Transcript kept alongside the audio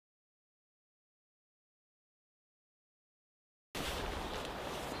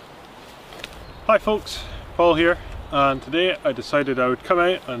Hi folks, Paul here, and today I decided I would come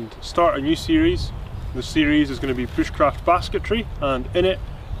out and start a new series. This series is going to be Bushcraft basketry, and in it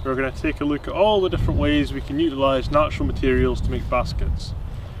we're going to take a look at all the different ways we can utilise natural materials to make baskets.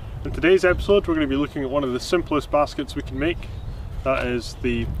 In today's episode we're going to be looking at one of the simplest baskets we can make, that is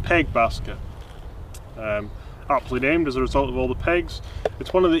the peg basket. Aptly named as a result of all the pegs.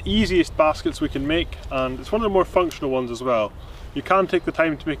 It's one of the easiest baskets we can make, and it's one of the more functional ones as well. You can take the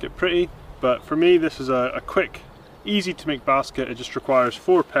time to make it pretty, but for me this is a quick, easy to make basket. It just requires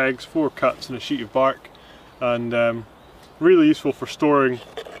 4 pegs, 4 cuts and a sheet of bark, and really useful for storing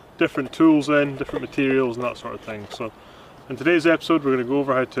different tools in, different materials and that sort of thing. So in today's episode we're going to go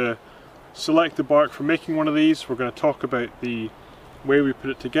over how to select the bark for making one of these. We're going to talk about the way we put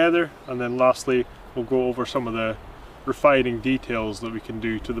it together, and then lastly we'll go over some of the refining details that we can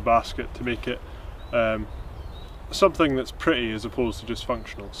do to the basket to make it something that's pretty as opposed to just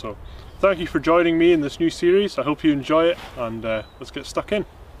functional. So thank you for joining me in this new series. I hope you enjoy it, and let's get stuck in.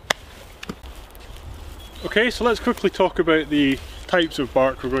 Okay, so let's quickly talk about the types of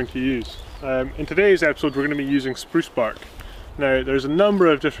bark we're going to use. In today's episode we're going to be using spruce bark. Now there's a number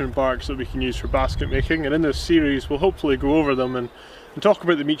of different barks that we can use for basket making, and in this series we'll hopefully go over them and talk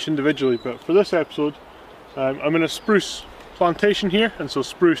about them each individually, but for this episode I'm in a spruce plantation here, and so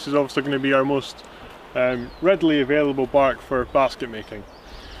spruce is obviously going to be our most readily available bark for basket making.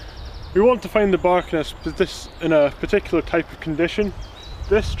 We want to find the bark in a particular type of condition.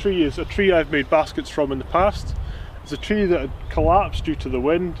 This tree is a tree I've made baskets from in the past. It's a tree that had collapsed due to the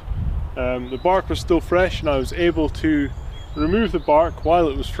wind. The bark was still fresh, and I was able to remove the bark while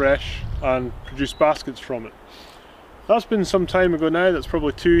it was fresh and produce baskets from it. That's been some time ago now. That's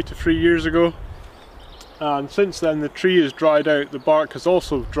probably 2 to 3 years ago, and since then the tree has dried out, the bark has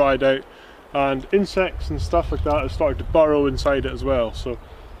also dried out, and insects and stuff like that have started to burrow inside it as well. So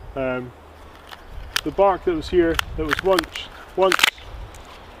the bark that was here, that was once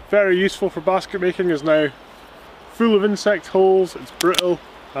very useful for basket making, is now full of insect holes, it's brittle,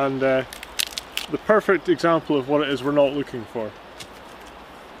 and the perfect example of what it is we're not looking for.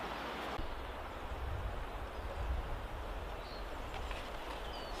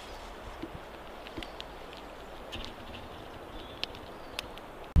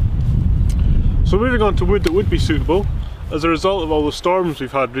 So moving on to wood that would be suitable, as a result of all the storms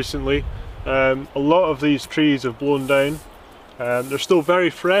we've had recently, a lot of these trees have blown down. They're still very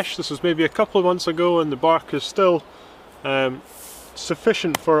fresh. This was maybe a couple of months ago, and the bark is still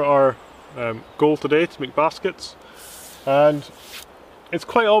sufficient for our goal today to make baskets. And it's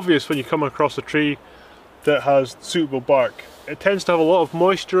quite obvious when you come across a tree that has suitable bark. It tends to have a lot of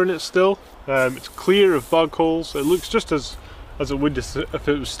moisture in it still. It's clear of bug holes. It looks just as it would if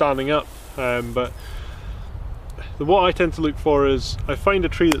it was standing up. But what I tend to look for is, I find a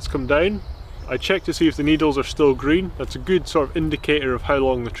tree that's come down, I check to see if the needles are still green. That's a good sort of indicator of how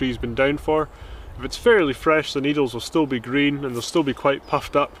long the tree's been down for. If it's fairly fresh, the needles will still be green and they'll still be quite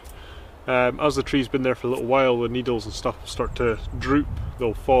puffed up. As the tree's been there for a little while, the needles and stuff will start to droop,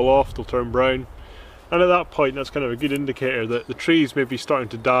 they'll fall off, they'll turn brown, and at that point that's kind of a good indicator that the tree's maybe starting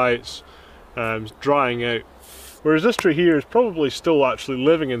to die, it's drying out. Whereas this tree here is probably still actually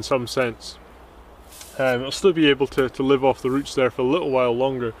living in some sense. It'll still be able to live off the roots there for a little while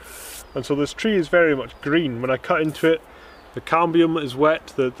longer. And so this tree is very much green. When I cut into it, the cambium is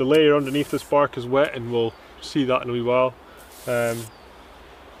wet, the layer underneath this bark is wet, and we'll see that in a wee while. But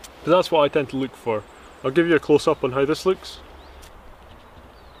that's what I tend to look for. I'll give you a close-up on how this looks.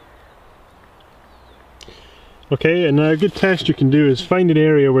 Okay, and a good test you can do is find an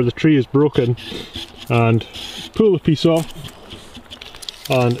area where the tree is broken and pull the piece off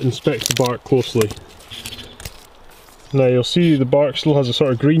and inspect the bark closely. Now you'll see the bark still has a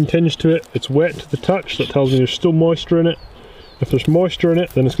sort of green tinge to it. It's wet to the touch, that tells me there's still moisture in it. If there's moisture in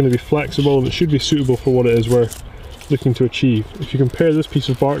it, then it's going to be flexible and it should be suitable for what it is we're looking to achieve. If you compare this piece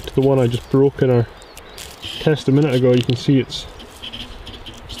of bark to the one I just broke in our test a minute ago, you can see it's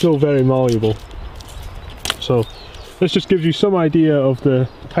still very malleable. So this just gives you some idea of the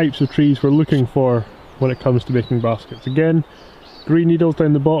types of trees we're looking for when it comes to making baskets. Again, green needles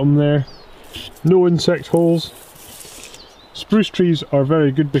down the bottom there, no insect holes. Spruce trees are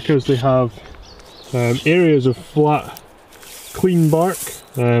very good because they have areas of flat, clean bark.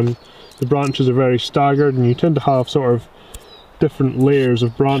 The branches are very staggered, and you tend to have sort of different layers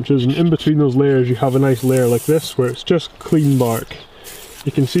of branches, and in between those layers you have a nice layer like this where it's just clean bark.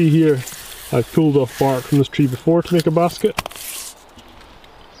 You can see here I've pulled off bark from this tree before to make a basket.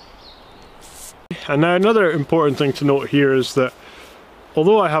 And now another important thing to note here is that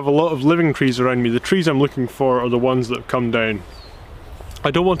although I have a lot of living trees around me, the trees I'm looking for are the ones that have come down. I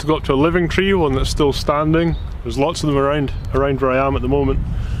don't want to go up to a living tree, one that's still standing. There's lots of them around where I am at the moment.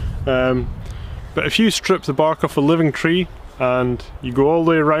 But if you strip the bark off a living tree and you go all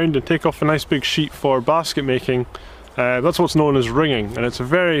the way around and take off a nice big sheet for basket making, that's what's known as ringing, and it's a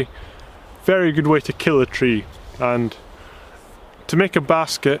very, very good way to kill a tree. And to make a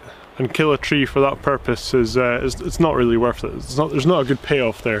basket and kill a tree for that purpose is it's not really worth it. There's not a good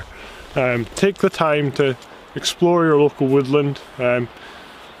payoff there. Take the time to explore your local woodland.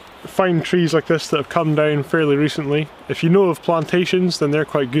 Find trees like this that have come down fairly recently. If you know of plantations, then they're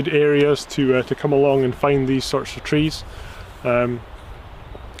quite good areas to come along and find these sorts of trees.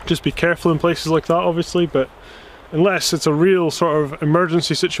 Just be careful in places like that, obviously, but unless it's a real sort of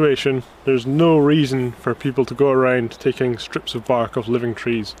emergency situation, there's no reason for people to go around taking strips of bark off living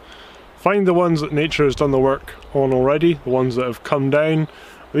trees. Find the ones that nature has done the work on already, the ones that have come down.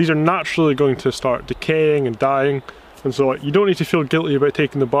 These are naturally going to start decaying and dying, and so you don't need to feel guilty about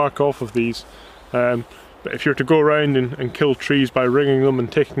taking the bark off of these. But if you're to go around and kill trees by ringing them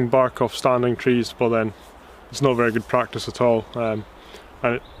and taking bark off standing trees, well then it's not very good practice at all. And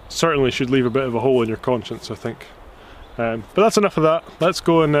it certainly should leave a bit of a hole in your conscience, I think. But that's enough of that. Let's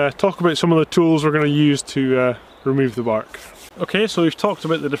go and talk about some of the tools we're going to use to remove the bark. Okay, so we've talked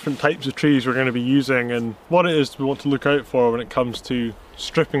about the different types of trees we're going to be using and what it is we want to look out for when it comes to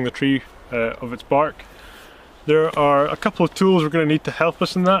stripping the tree of its bark. There are a couple of tools we're going to need to help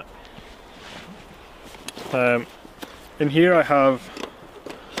us in that. In here I have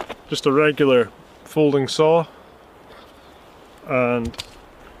just a regular folding saw and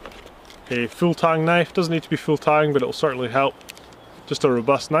a full tang knife. Doesn't need to be full tang, but it'll certainly help. Just a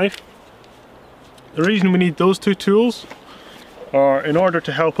robust knife. The reason we need those two tools are in order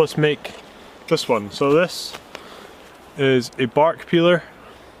to help us make this one. So this is a bark peeler,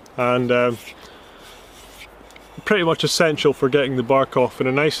 and pretty much essential for getting the bark off in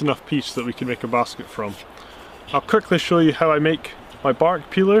a nice enough piece that we can make a basket from. I'll quickly show you how I make my bark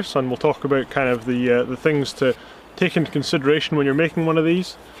peelers, and we'll talk about kind of the things to take into consideration when you're making one of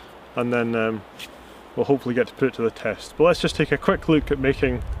these, and then we'll hopefully get to put it to the test. But let's just take a quick look at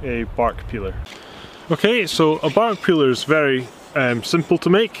making a bark peeler. Okay, so a bark peeler is very simple to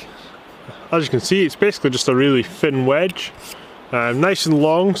make. As you can see, it's basically just a really thin wedge, nice and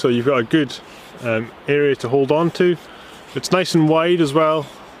long, so you've got a good area to hold on to. It's nice and wide as well,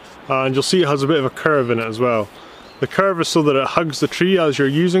 and you'll see it has a bit of a curve in it as well. The curve is so that it hugs the tree as you're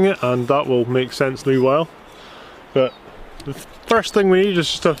using it, and that will make sense to me well. But the first thing we need is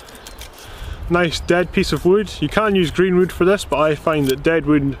just a nice dead piece of wood. You can use green wood for this, but I find that dead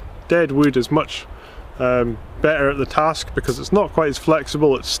wood is much better at the task because it's not quite as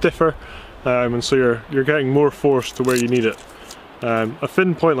flexible, it's stiffer, and so you're getting more force to where you need it. A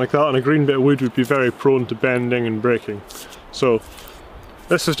thin point like that on a green bit of wood would be very prone to bending and breaking. So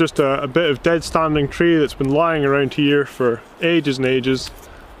this is just a bit of dead standing tree that's been lying around here for ages and ages,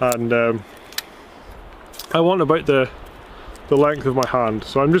 and I want about the length of my hand,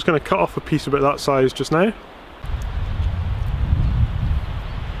 so I'm just going to cut off a piece about that size just now.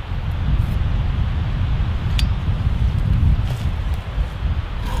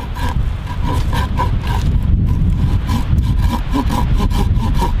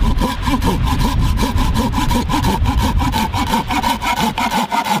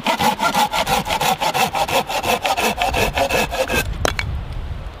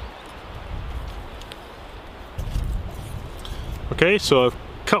 Okay, so I've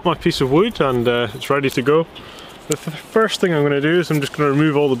cut my piece of wood and it's ready to go. The first thing I'm going to do is I'm just going to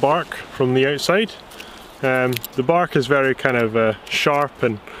remove all the bark from the outside. The bark is very kind of sharp,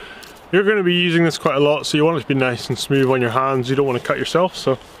 and you're going to be using this quite a lot, so you want it to be nice and smooth on your hands. You don't want to cut yourself,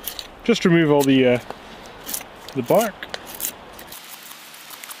 so just remove all the bark.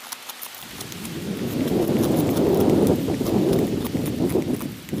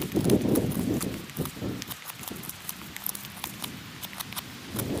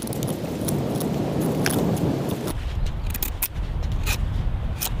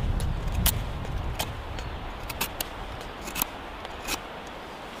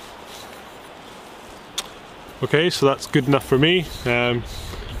 Okay, so that's good enough for me.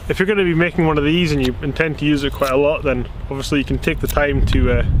 If you're going to be making one of these and you intend to use it quite a lot, then obviously you can take the time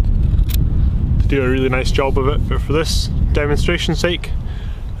to do a really nice job of it, but for this demonstration's sake,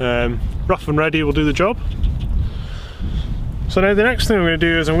 rough and ready will do the job. So now the next thing I'm going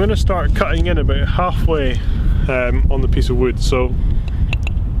to do is I'm going to start cutting in about halfway on the piece of wood, so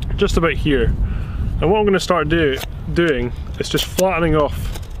just about here. And what I'm going to start doing is just flattening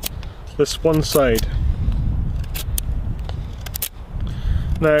off this one side.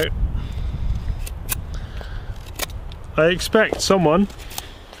 Now, I expect someone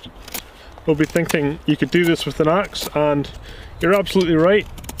will be thinking you could do this with an axe, and you're absolutely right.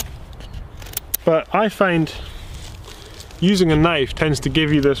 But I find using a knife tends to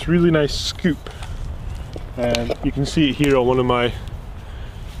give you this really nice scoop. And you can see it here on one of my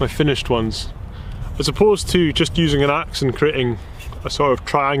finished ones. As opposed to just using an axe and creating a sort of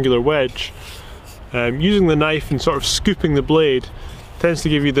triangular wedge, using the knife and sort of scooping the blade tends to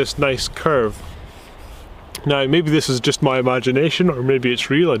give you this nice curve. Now maybe this is just my imagination, or maybe it's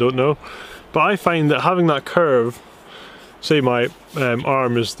real, I don't know, but I find that having that curve, say my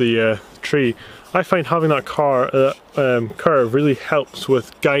arm is the tree, I find having that curve really helps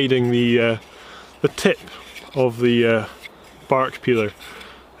with guiding the tip of the bark peeler.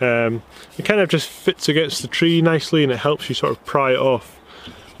 It kind of just fits against the tree nicely, and it helps you sort of pry it off.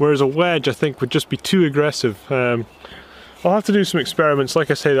 Whereas a wedge, I think, would just be too aggressive. I'll have to do some experiments.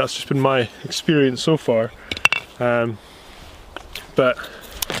 Like I say, that's just been my experience so far. But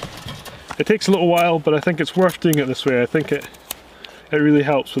it takes a little while, but I think it's worth doing it this way. I think it really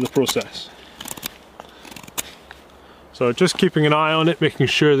helps with the process. So just keeping an eye on it, making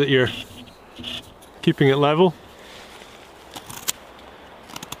sure that you're keeping it level.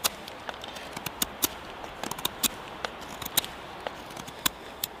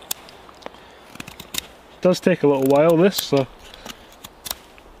 It does take a little while, this, so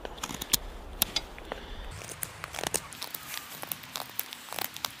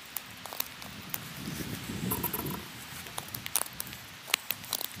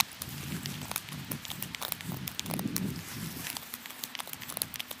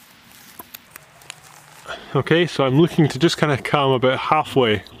okay, so I'm looking to just kind of come about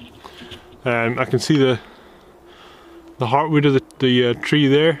halfway. I can see the heartwood of the tree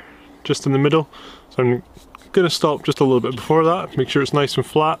there, just in the middle. So I'm going to stop just a little bit before that, make sure it's nice and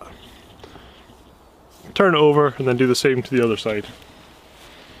flat. Turn it over and then do the same to the other side.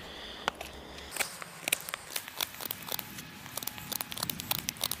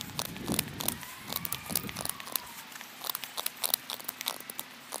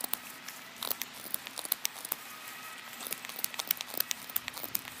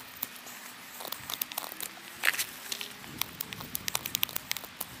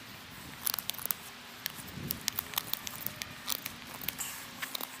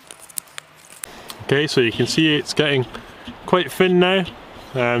 Okay, so you can see it's getting quite thin now,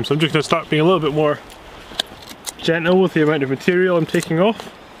 so I'm just going to start being a little bit more gentle with the amount of material I'm taking off.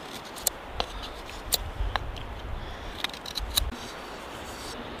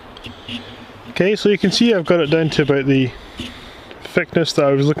 Okay, so you can see I've got it down to about the thickness that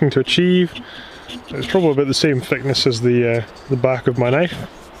I was looking to achieve. It's probably about the same thickness as the back of my knife.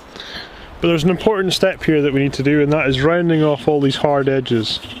 But there's an important step here that we need to do, and that is rounding off all these hard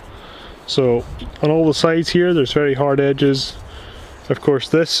edges. So on all the sides here there's very hard edges. Of course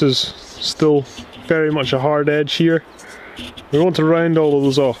this is still very much a hard edge here. We want to round all of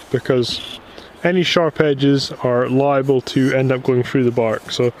those off because any sharp edges are liable to end up going through the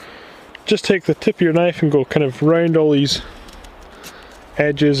bark. So just take the tip of your knife and go kind of round all these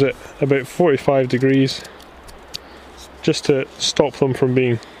edges at about 45 degrees just to stop them from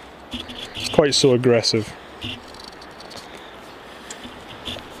being quite so aggressive.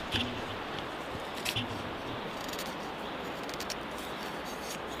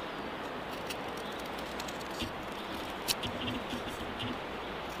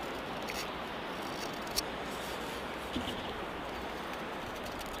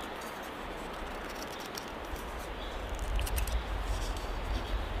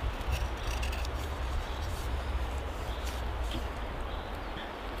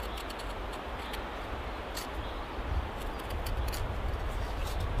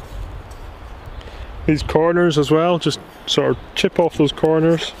 These corners as well, just sort of chip off those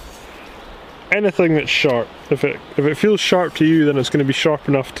corners. Anything that's sharp, if it feels sharp to you, then it's going to be sharp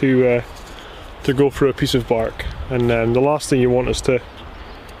enough to go through a piece of bark. And then the last thing you want is to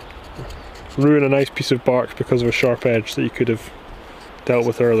ruin a nice piece of bark because of a sharp edge that you could have dealt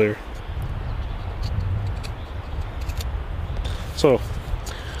with earlier. So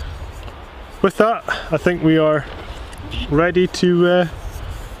with that, I think we are ready to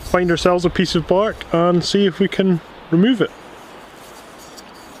find ourselves a piece of bark and see if we can remove it.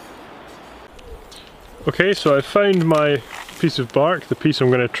 Okay, so I found my piece of bark, the piece I'm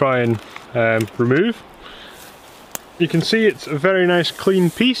going to try and remove. You can see it's a very nice clean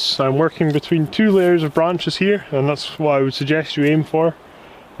piece. I'm working between two layers of branches here, and that's what I would suggest you aim for.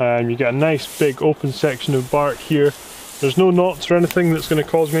 You get a nice big open section of bark here. There's no knots or anything that's going to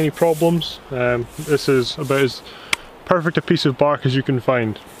cause me any problems. This is about as perfect a piece of bark as you can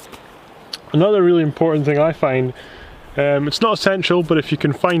find. Another really important thing I find It's not essential, but if you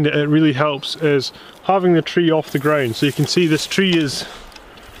can find it, it really helps, is having the tree off the ground. So you can see this tree is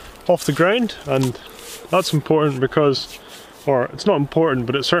off the ground, and that's important because, or it's not important,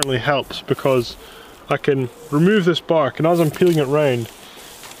 but it certainly helps because I can remove this bark, and as I'm peeling it round,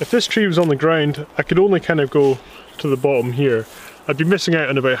 if this tree was on the ground, I could only kind of go to the bottom here. I'd be missing out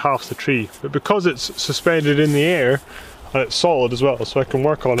on about half the tree, but because it's suspended in the air, and it's solid as well, so I can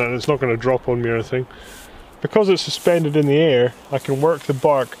work on it and it's not going to drop on me or anything. Because it's suspended in the air, I can work the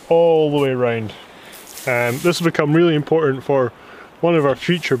bark all the way around. This will become really important for one of our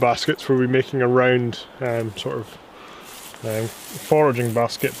future baskets where we're making a round sort of foraging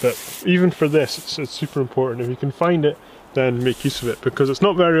basket, but even for this it's super important. If you can find it, then make use of it, because it's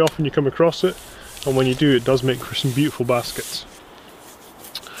not very often you come across it, and when you do, it does make for some beautiful baskets.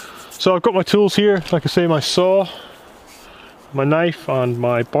 So I've got my tools here, like I say, my saw, my knife and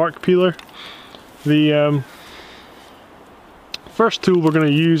my bark peeler. The first tool we're going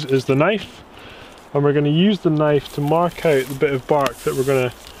to use is the knife, and we're going to use the knife to mark out the bit of bark that we're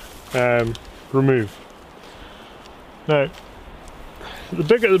going to remove. Now, the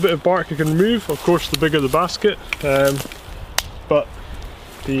bigger the bit of bark you can remove, of course the bigger the basket, but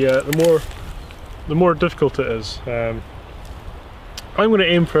the more difficult it is. I'm going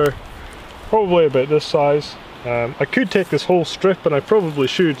to aim for probably about this size. I could take this whole strip, and I probably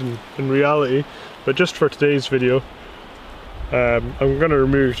should in reality, but just for today's video I'm going to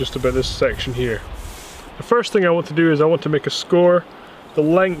remove just about this section here. The first thing I want to do is I want to make a score the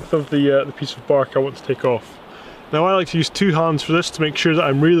length of the piece of bark I want to take off. Now I like to use two hands for this to make sure that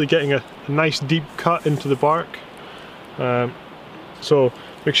I'm really getting a nice deep cut into the bark. So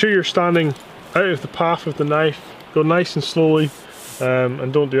make sure you're standing out of the path of the knife, go nice and slowly,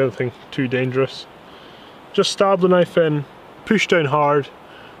 and don't do anything too dangerous. Just stab the knife in, push down hard,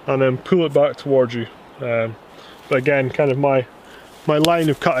 and then pull it back towards you. But again, kind of my line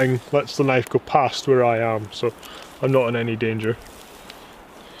of cutting lets the knife go past where I am, so I'm not in any danger.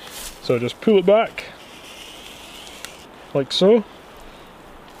 So just pull it back, like so.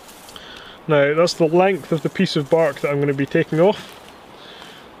 Now that's the length of the piece of bark that I'm going to be taking off.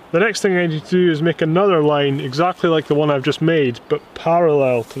 The next thing I need to do is make another line exactly like the one I've just made, but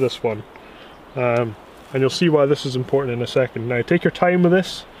parallel to this one. And you'll see why this is important in a second. Now take your time with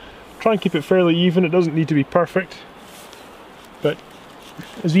this, try and keep it fairly even. It doesn't need to be perfect, but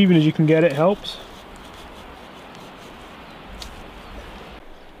as even as you can get it helps.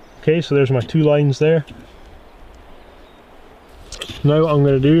 Okay, so there's my two lines there. Now what I'm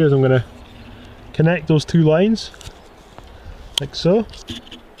going to do is I'm going to connect those two lines, like so.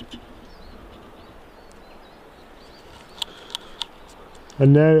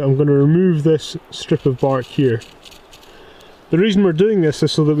 And now I'm going to remove this strip of bark here. The reason we're doing this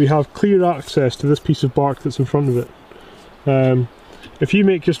is so that we have clear access to this piece of bark that's in front of it. If you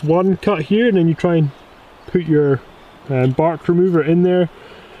make just one cut here and then you try and put your bark remover in there,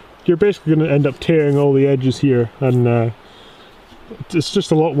 you're basically going to end up tearing all the edges here, and it's just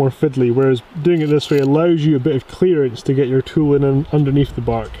a lot more fiddly, whereas doing it this way allows you a bit of clearance to get your tool in underneath the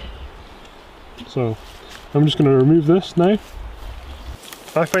bark. So I'm just going to remove this now.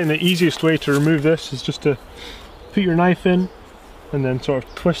 I find the easiest way to remove this is just to put your knife in and then sort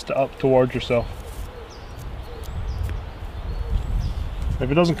of twist it up towards yourself.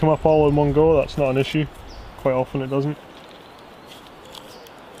 If it doesn't come up all in one go, that's not an issue. Quite often it doesn't.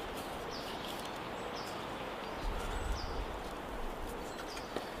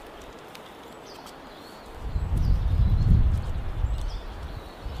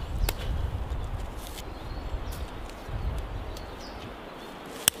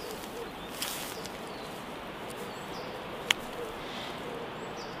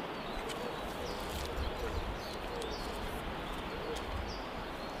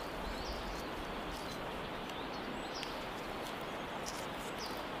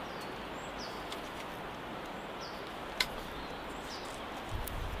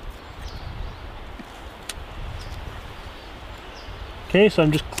 Okay, so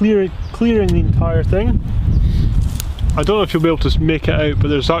I'm just clearing the entire thing. I don't know if you'll be able to make it out, but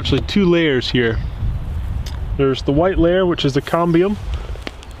there's actually two layers here. There's the white layer, which is the cambium,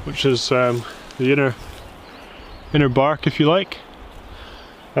 which is the inner bark, if you like,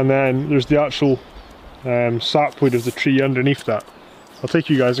 and then there's the actual sapwood of the tree underneath that. I'll take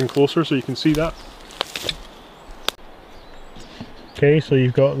you guys in closer so you can see that. Okay, so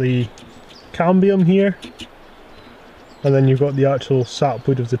you've got the cambium here, and then you've got the actual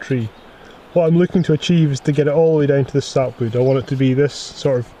sapwood of the tree. What I'm looking to achieve is to get it all the way down to the sapwood. I want it to be this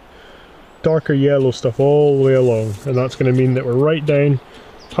sort of darker yellow stuff all the way along, and that's going to mean that we're right down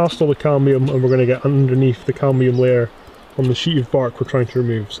past all the cambium, and we're going to get underneath the cambium layer on the sheet of bark we're trying to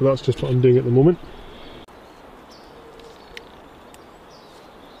remove. So that's just what I'm doing at the moment.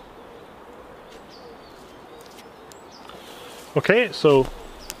 Okay, so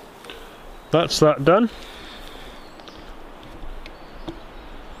that's that done.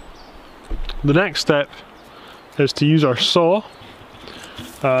 The next step is to use our saw,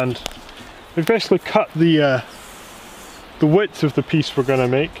 and we've basically cut the width of the piece we're going to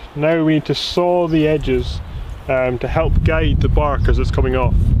make. Now we need to saw the edges to help guide the bark as it's coming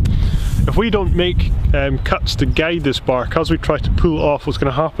off. If we don't make cuts to guide this bark, as we try to pull it off, what's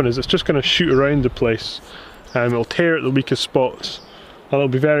going to happen is it's just going to shoot around the place and it'll tear at the weakest spots and it'll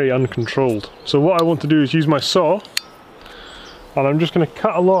be very uncontrolled. So what I want to do is use my saw, and I'm just going to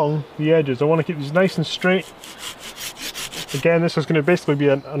cut along the edges. I want to keep these nice and straight. Again, this is going to basically be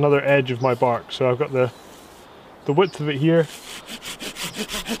another edge of my bark. So I've got the width of it here,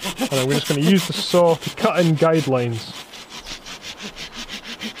 and I'm just going to use the saw to cut in guidelines.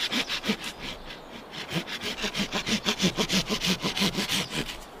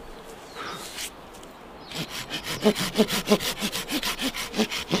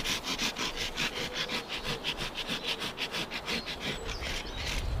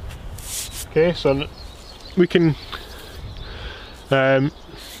 Okay, so we can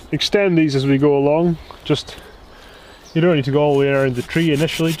extend these as we go along. Just, you don't need to go all the way around the tree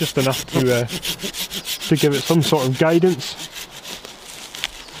initially, just enough to give it some sort of guidance.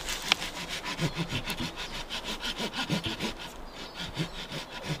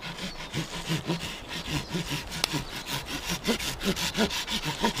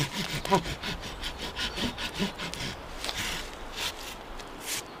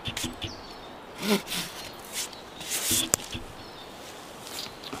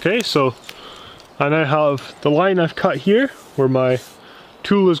 Okay, so I now have the line I've cut here where my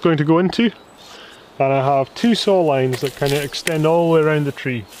tool is going to go into, and I have two saw lines that kind of extend all the way around the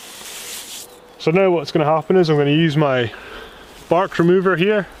tree. So now what's going to happen is I'm going to use my bark remover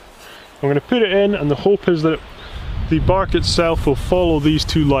here. I'm going to put it in, and the hope is that the bark itself will follow these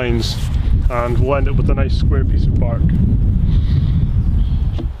two lines and we'll end up with a nice square piece of bark.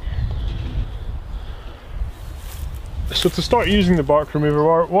 So to start using the bark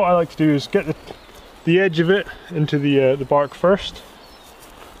remover, what I like to do is get the edge of it into the bark first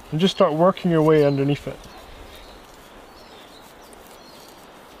and just start working your way underneath it.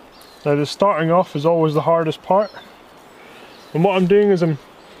 Now the starting off is always the hardest part, and what I'm doing is I'm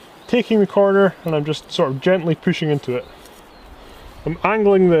taking the corner and I'm just sort of gently pushing into it. I'm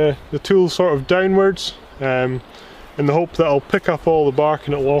angling the tool sort of downwards in the hope that I'll pick up all the bark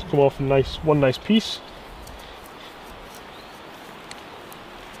and it will all come off in one nice piece.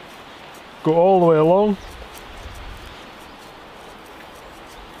 Go all the way along.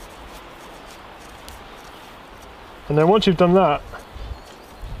 And then once you've done that,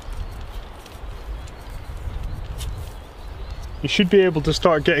 you should be able to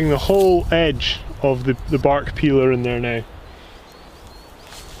start getting the whole edge of the bark peeler in there now.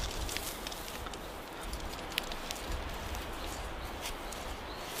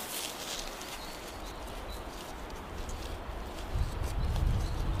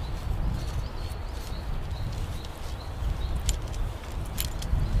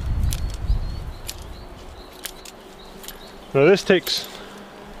 Now this takes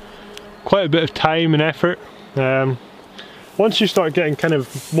quite a bit of time and effort. Once you start getting kind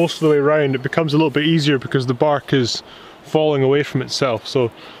of most of the way around, it becomes a little bit easier because the bark is falling away from itself.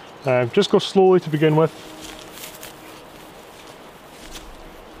 So just go slowly to begin with.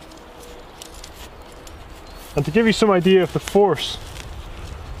 And to give you some idea of the force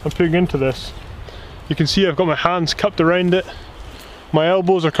I'm putting into this, you can see I've got my hands cupped around it. My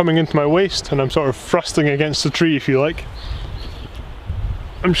elbows are coming into my waist and I'm sort of thrusting against the tree, if you like.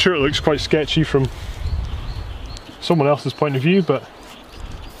 I'm sure it looks quite sketchy from someone else's point of view, but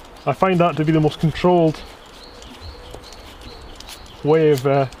I find that to be the most controlled way of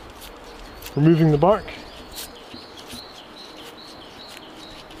removing the bark.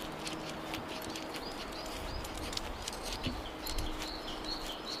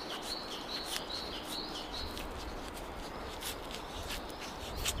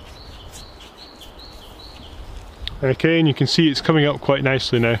 Okay, and you can see it's coming up quite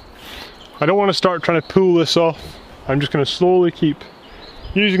nicely now. I don't want to start trying to pull this off. I'm just going to slowly keep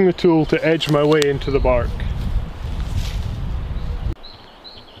using the tool to edge my way into the bark.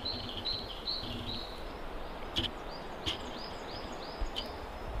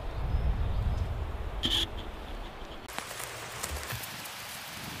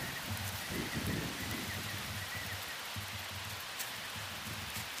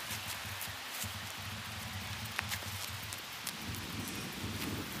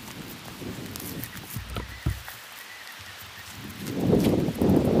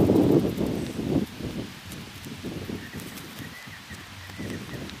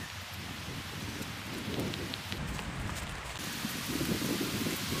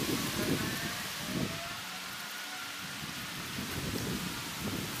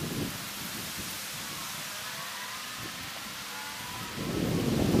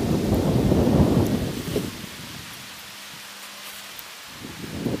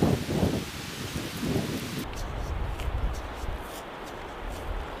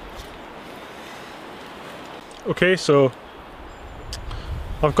 Okay, so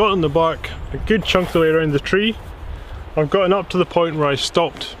I've gotten the bark a good chunk of the way around the tree. I've gotten up to the point where I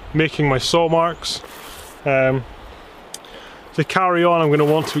stopped making my saw marks. To carry on, I'm going to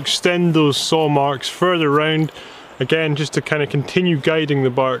want to extend those saw marks further around, again just to kind of continue guiding the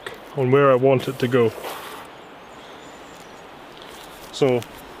bark on where I want it to go. So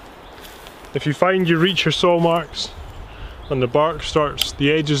if you find you reach your saw marks and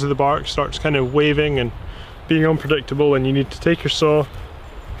the edges of the bark starts kind of waving and being unpredictable, and you need to take your saw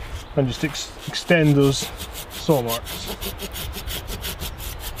and just extend those saw marks.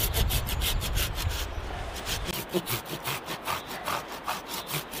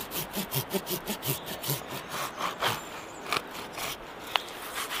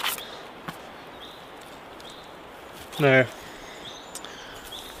 Now,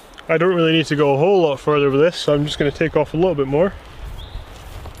 I don't really need to go a whole lot further with this, so I'm just going to take off a little bit more.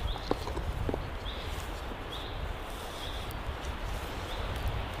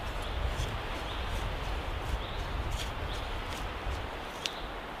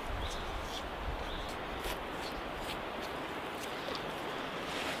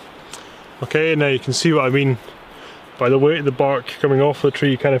 Okay, now you can see what I mean by the weight of the bark coming off the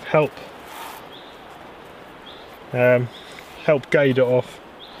tree kind of help guide it off.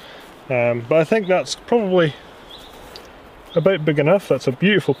 But I think that's probably about big enough. That's a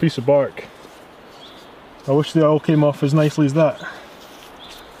beautiful piece of bark. I wish they all came off as nicely as that.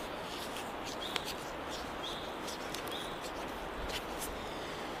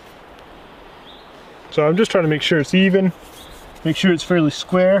 So I'm just trying to make sure it's even, make sure it's fairly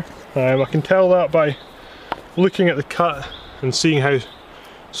square. I can tell that by looking at the cut and seeing how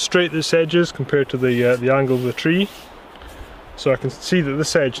straight this edge is compared to the angle of the tree. So I can see that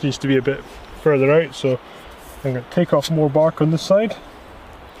this edge needs to be a bit further out, so I'm going to take off more bark on this side.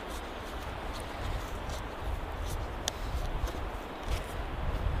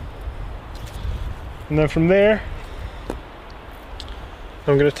 And then from there,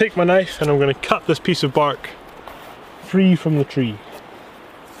 I'm going to take my knife and I'm going to cut this piece of bark free from the tree.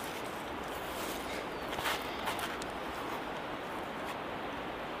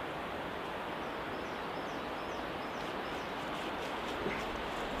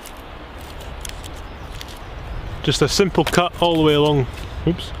 Just a simple cut all the way along,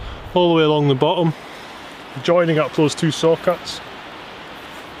 all the way along the bottom, joining up those two saw cuts.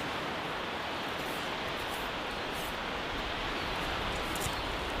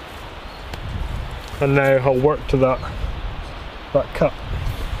 And now I'll work to that cut.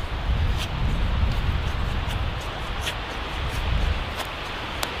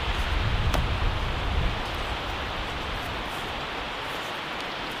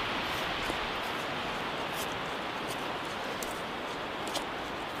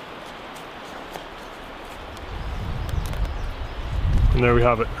 And there we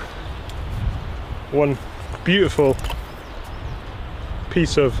have it. One beautiful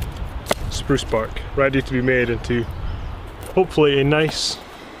piece of spruce bark ready to be made into hopefully a nice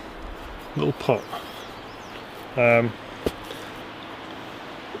little pot.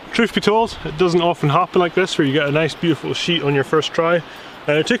 Truth be told, it doesn't often happen like this where you get a nice beautiful sheet on your first try,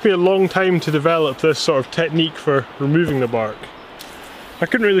 and it took me a long time to develop this sort of technique for removing the bark. I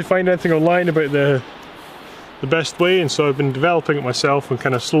couldn't really find anything online about the best way, and so I've been developing it myself and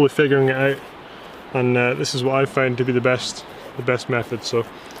kind of slowly figuring it out, and this is what I found to be the best method. So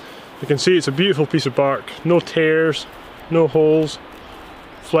you can see it's a beautiful piece of bark, no tears, no holes,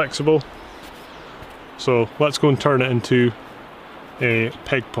 flexible. So let's go and turn it into a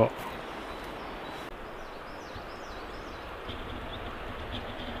peg pot.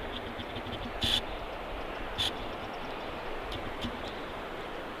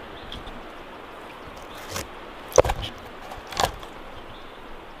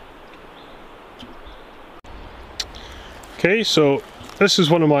 Okay, so this is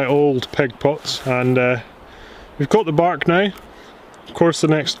one of my old peg pots, and we've got the bark now. Of course, the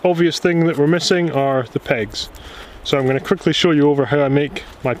next obvious thing that we're missing are the pegs. So I'm going to quickly show you over how I make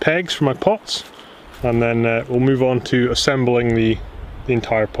my pegs for my pots, and then we'll move on to assembling the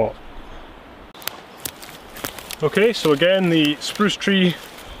entire pot. Okay, so again, the spruce tree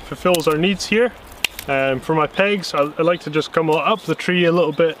fulfills our needs here. For my pegs, I like to just come up the tree a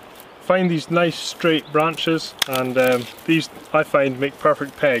little bit, find these nice straight branches, and these I find make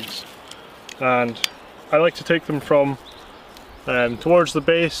perfect pegs. And I like to take them from towards the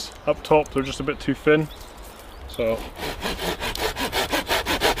base. Up top they're just a bit too thin, so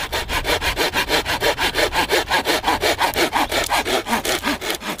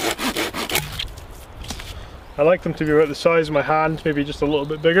I like them to be about the size of my hand, maybe just a little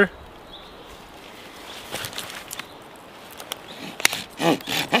bit bigger.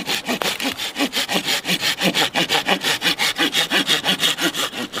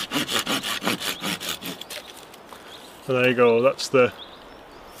 And there you go, that's the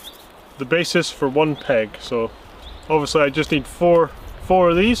basis for one peg. So obviously I just need four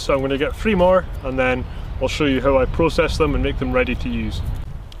of these, so I'm going to get 3 more, and then I'll show you how I process them and make them ready to use.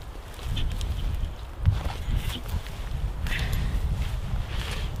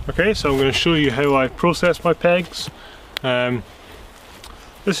 Okay, so I'm going to show you how I process my pegs.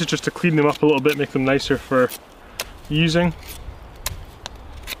 This is just to clean them up a little bit, make them nicer for using.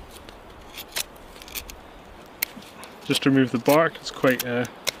 Just remove the bark, it's quite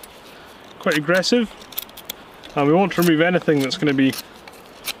aggressive. And we want to remove anything that's going to be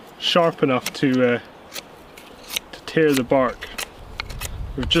sharp enough to tear the bark.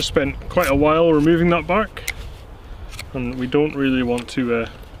 We've just spent quite a while removing that bark, and we don't really want to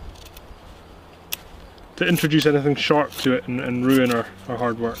introduce anything sharp to it and ruin our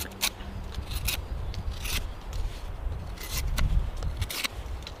hard work.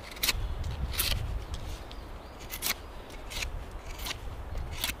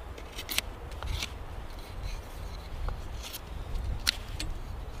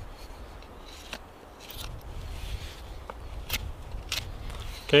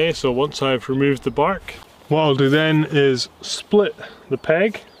 Okay, so once I've removed the bark, what I'll do then is split the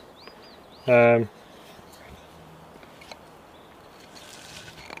peg.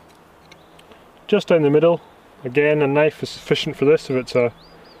 Just down the middle. Again, a knife is sufficient for this if it's a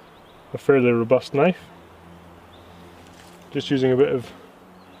fairly robust knife. Just using a bit of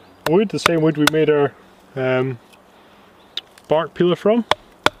wood, the same wood we made our bark peeler from.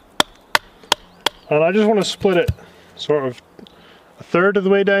 And I just want to split it sort of a third of the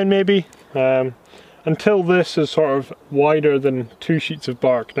way down maybe, until this is sort of wider than 2 sheets of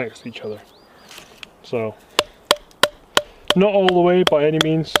bark next to each other. So, not all the way by any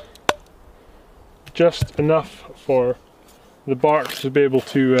means, just enough for the bark to be able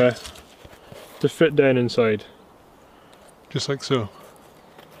to fit down inside. Just like so.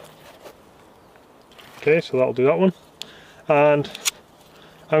 Okay, so that'll do that one. And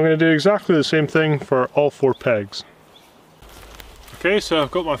I'm going to do exactly the same thing for all 4 pegs. Okay, so I've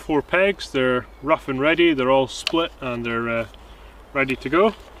got my 4 pegs, they're rough and ready, they're all split and they're ready to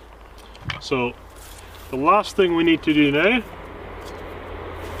go. So the last thing we need to do now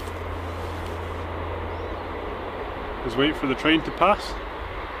is wait for the train to pass.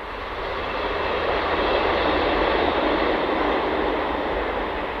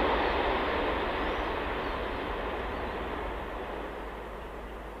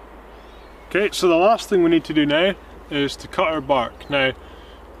 Okay, so the last thing we need to do now is to cut our bark. Now,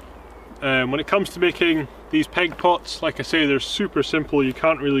 when it comes to making these peg pots, like I say, they're super simple, you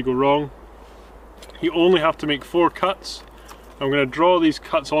can't really go wrong. You only have to make 4 cuts. I'm going to draw these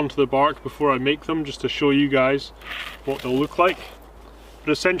cuts onto the bark before I make them, just to show you guys what they'll look like.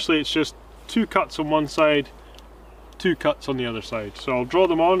 But essentially it's just 2 cuts on one side, 2 cuts on the other side. So I'll draw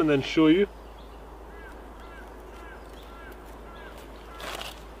them on and then show you.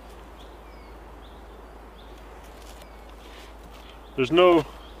 There's no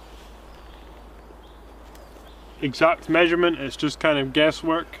exact measurement, it's just kind of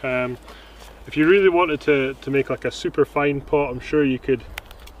guesswork. If you really wanted to make like a super fine pot, I'm sure you could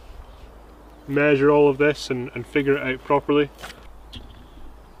measure all of this and figure it out properly.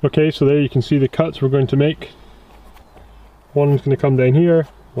 Okay, so there you can see the cuts we're going to make. One's going to come down here,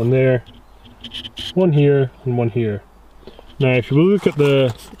 one there, one here, and one here. Now if you look at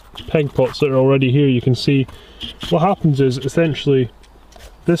the peg pots that are already here, you can see what happens is essentially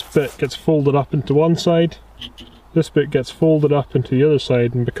this bit gets folded up into one side, this bit gets folded up into the other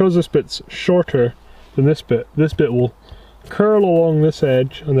side, and because this bit's shorter than this bit will curl along this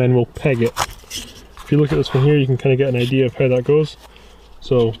edge and then we'll peg it. If you look at this one here, you can kind of get an idea of how that goes.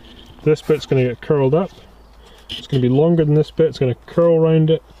 So this bit's going to get curled up, it's going to be longer than this bit, it's going to curl around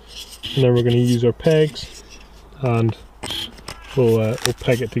it, and then we're going to use our pegs and we'll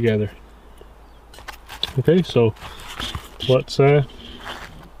peg it together. Okay, so let's put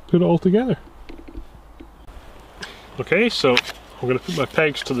it all together. Okay, so I'm going to put my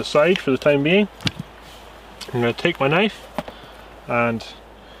pegs to the side for the time being. I'm going to take my knife, and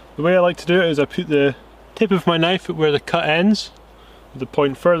the way I like to do it is I put the tip of my knife at where the cut ends, with the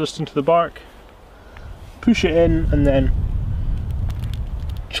point furthest into the bark, push it in and then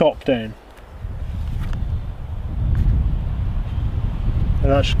chop down. And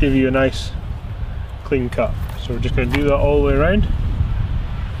that should give you a nice clean cut. So we're just going to do that all the way around.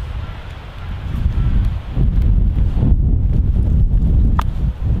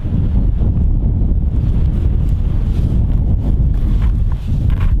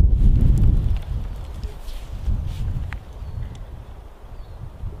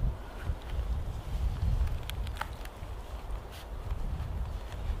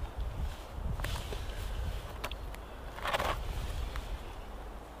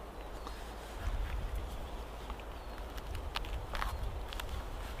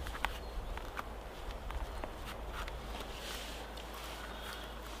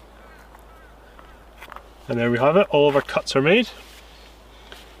 And there we have it, all of our cuts are made.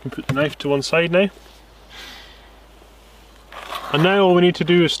 We can put the knife to one side now. And now all we need to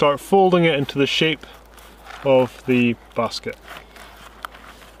do is start folding it into the shape of the basket.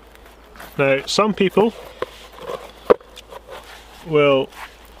 Now some people will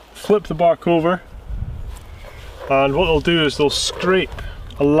flip the bark over, and what they'll do is they'll scrape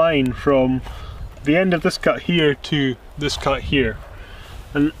a line from the end of this cut here to this cut here.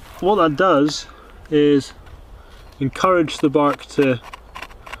 And what that does is encourage the bark to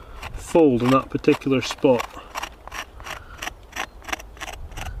fold in that particular spot.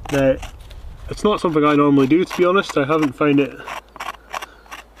 Now, it's not something I normally do, to be honest. I haven't found it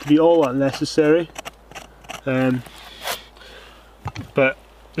to be all that necessary. But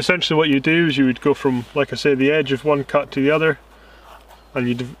essentially what you do is you would go from, like I say, the edge of one cut to the other, and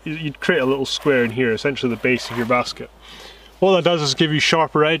you'd create a little square in here, essentially the base of your basket. What that does is give you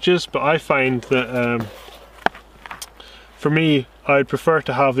sharper edges, but I find that for me, I'd prefer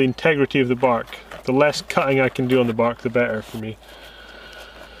to have the integrity of the bark. The less cutting I can do on the bark, the better for me.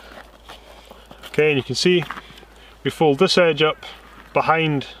 Okay, and you can see we fold this edge up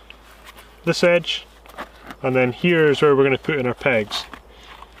behind this edge, and then here is where we're going to put in our pegs.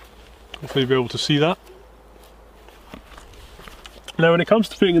 Hopefully you'll be able to see that. Now when it comes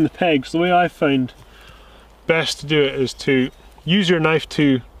to putting in the pegs, the way I've found best to do it is to use your knife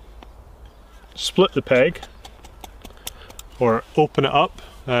to split the peg, or open it up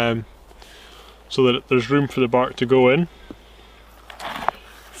so that there's room for the bark to go in.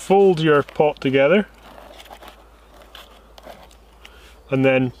 Fold your pot together and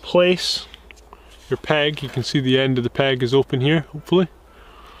then place your peg. You can see the end of the peg is open here, hopefully.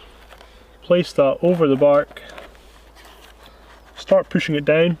 Place that over the bark, start pushing it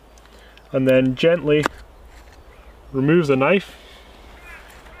down, and then gently remove the knife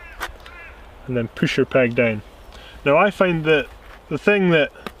and then push your peg down. Now I find that the thing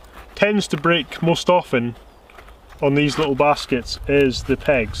that tends to break most often on these little baskets is the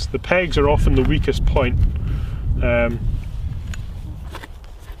pegs. The pegs are often the weakest point.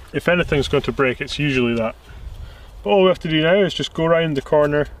 If anything's going to break, it's usually that. But all we have to do now is just go around the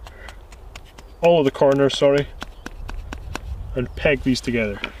corner, all of the corners, sorry, and peg these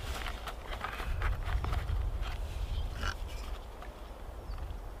together.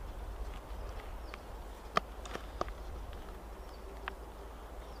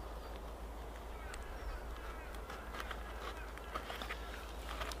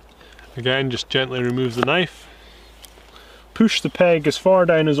 Again, just gently remove the knife. Push the peg as far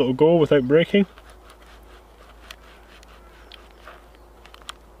down as it will go without breaking.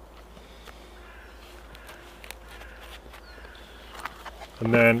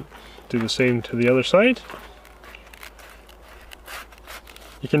 And then do the same to the other side.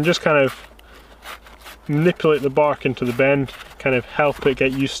 You can just kind of manipulate the bark into the bend, kind of help it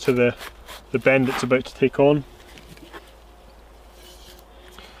get used to the bend it's about to take on.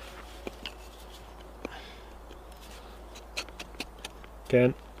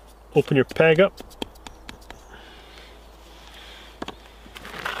 Again, open your peg up.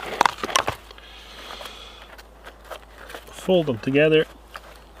 Fold them together.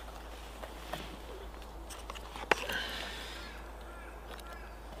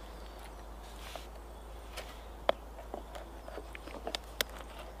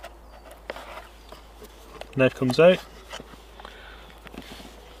 Knife comes out,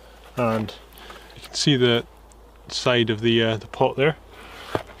 and you can see the side of the pot there.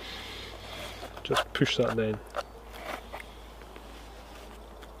 Just push that down.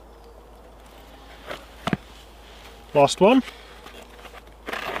 Last one.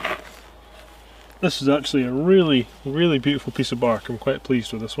 This is actually a really beautiful piece of bark. I'm quite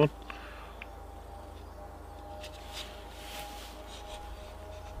pleased with this one.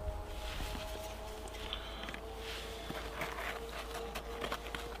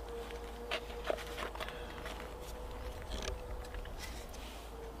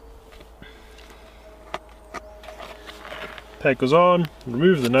 Peg goes on,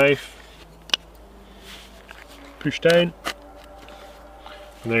 remove the knife, push down,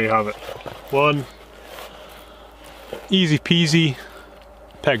 and there you have it. One easy peasy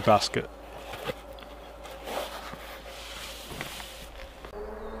peg basket.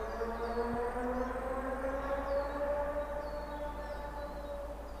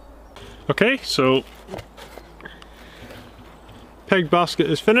 Okay, so peg basket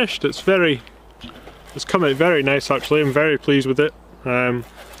is finished. It's come out very nice actually. I'm very pleased with it. The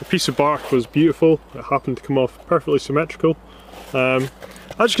piece of bark was beautiful. It happened to come off perfectly symmetrical. As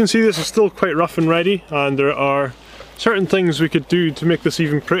you can see, this is still quite rough and ready, and there are certain things we could do to make this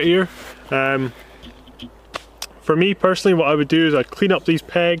even prettier. for me personally, what I would do is I'd clean up these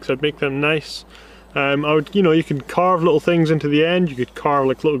pegs, I'd make them nice. I would, you know, you can carve little things into the end. You could carve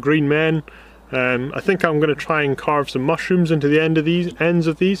like little green men. I think I'm going to try and carve some mushrooms into the ends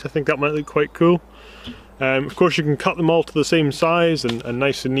of these. I think that might look quite cool. Of course, you can cut them all to the same size and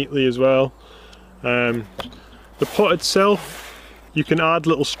nice and neatly as well. The pot itself, you can add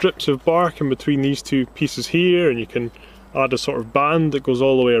little strips of bark in between these two pieces here, and you can add a sort of band that goes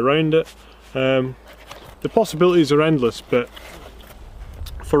all the way around it. The possibilities are endless, but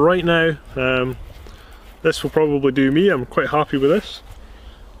for right now, this will probably do me. I'm quite happy with this.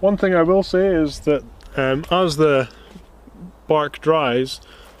 One thing I will say is that as the bark dries,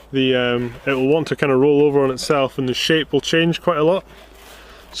 it will want to kind of roll over on itself and the shape will change quite a lot.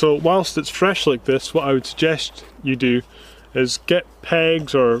 So whilst it's fresh like this, what I would suggest you do is get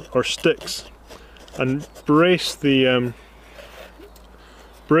pegs or sticks and brace the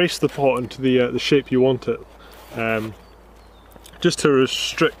pot into the shape you want it, just to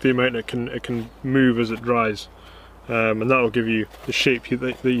restrict the amount it can move as it dries, and that will give you the shape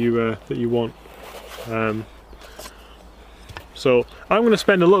that you want. So I'm going to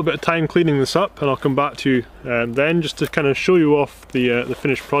spend a little bit of time cleaning this up, and I'll come back to you then just to kind of show you off the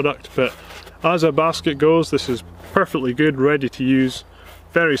finished product. But as a basket goes, this is perfectly good, ready to use,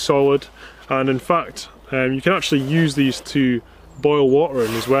 very solid, and in fact you can actually use these to boil water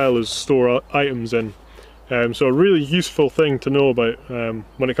in as well as store items in. So a really useful thing to know about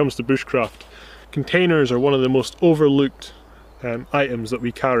when it comes to bushcraft. Containers are one of the most overlooked items that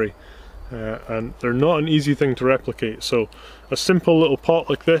we carry, and they're not an easy thing to replicate. So a simple little pot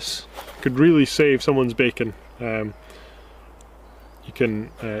like this could really save someone's bacon. You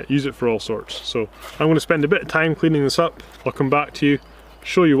can use it for all sorts. So I'm going to spend a bit of time cleaning this up. I'll come back to you,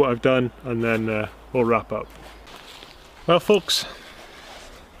 show you what I've done, and then we'll wrap up. Well folks,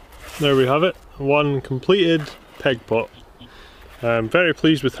 there we have it, one completed peg pot. I'm very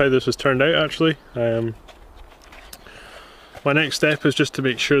pleased with how this has turned out actually. My next step is just to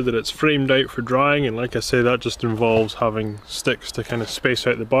make sure that it's framed out for drying, and like I say, that just involves having sticks to kind of space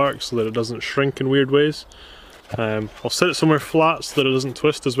out the bark so that it doesn't shrink in weird ways. I'll set it somewhere flat so that it doesn't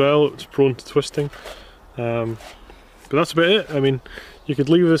twist as well, it's prone to twisting. But that's about it. I mean, you could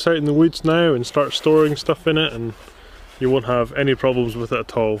leave this out in the woods now and start storing stuff in it, and you won't have any problems with it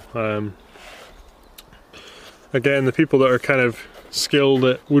at all. Again, the people that are kind of skilled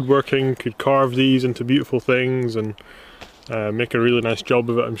at woodworking could carve these into beautiful things and make a really nice job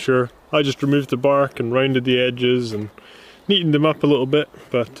of it, I'm sure. I just removed the bark and rounded the edges and neatened them up a little bit,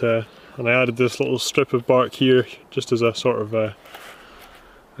 but and I added this little strip of bark here just as a sort of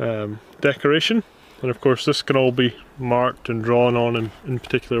decoration. And of course this can all be marked and drawn on in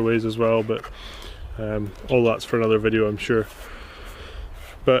particular ways as well, but all that's for another video, I'm sure.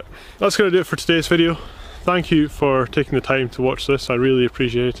 But that's going to do it for today's video. Thank you for taking the time to watch this, I really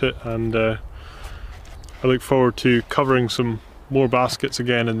appreciate it, and I look forward to covering some more baskets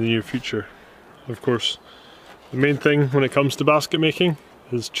again in the near future. Of course, the main thing when it comes to basket making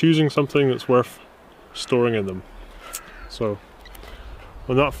is choosing something that's worth storing in them. So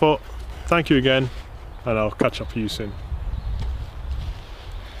on that thought, thank you again, and I'll catch up with you soon.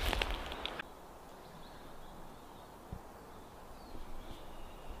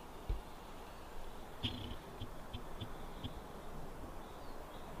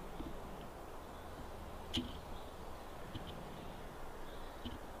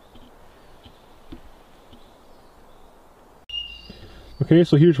 Okay,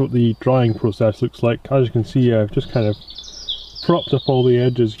 so here's what the drying process looks like. As you can see, I've just kind of propped up all the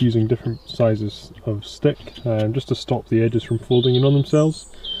edges using different sizes of stick, just to stop the edges from folding in on themselves.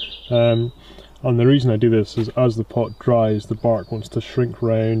 And the reason I do this is as the pot dries, the bark wants to shrink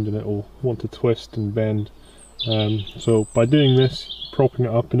round and it will want to twist and bend. So by doing this, propping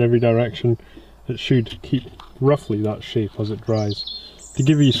it up in every direction, it should keep roughly that shape as it dries. To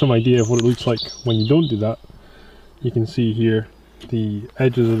give you some idea of what it looks like when you don't do that, you can see here the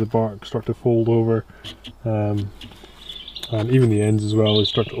edges of the bark start to fold over, and even the ends as well, they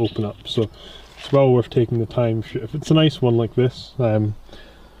start to open up. So it's well worth taking the time. If it's a nice one like this, little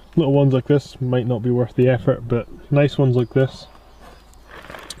ones like this might not be worth the effort, but nice ones like this,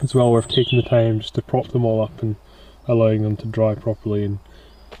 it's well worth taking the time just to prop them all up and allowing them to dry properly and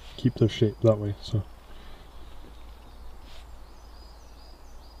keep their shape that way. So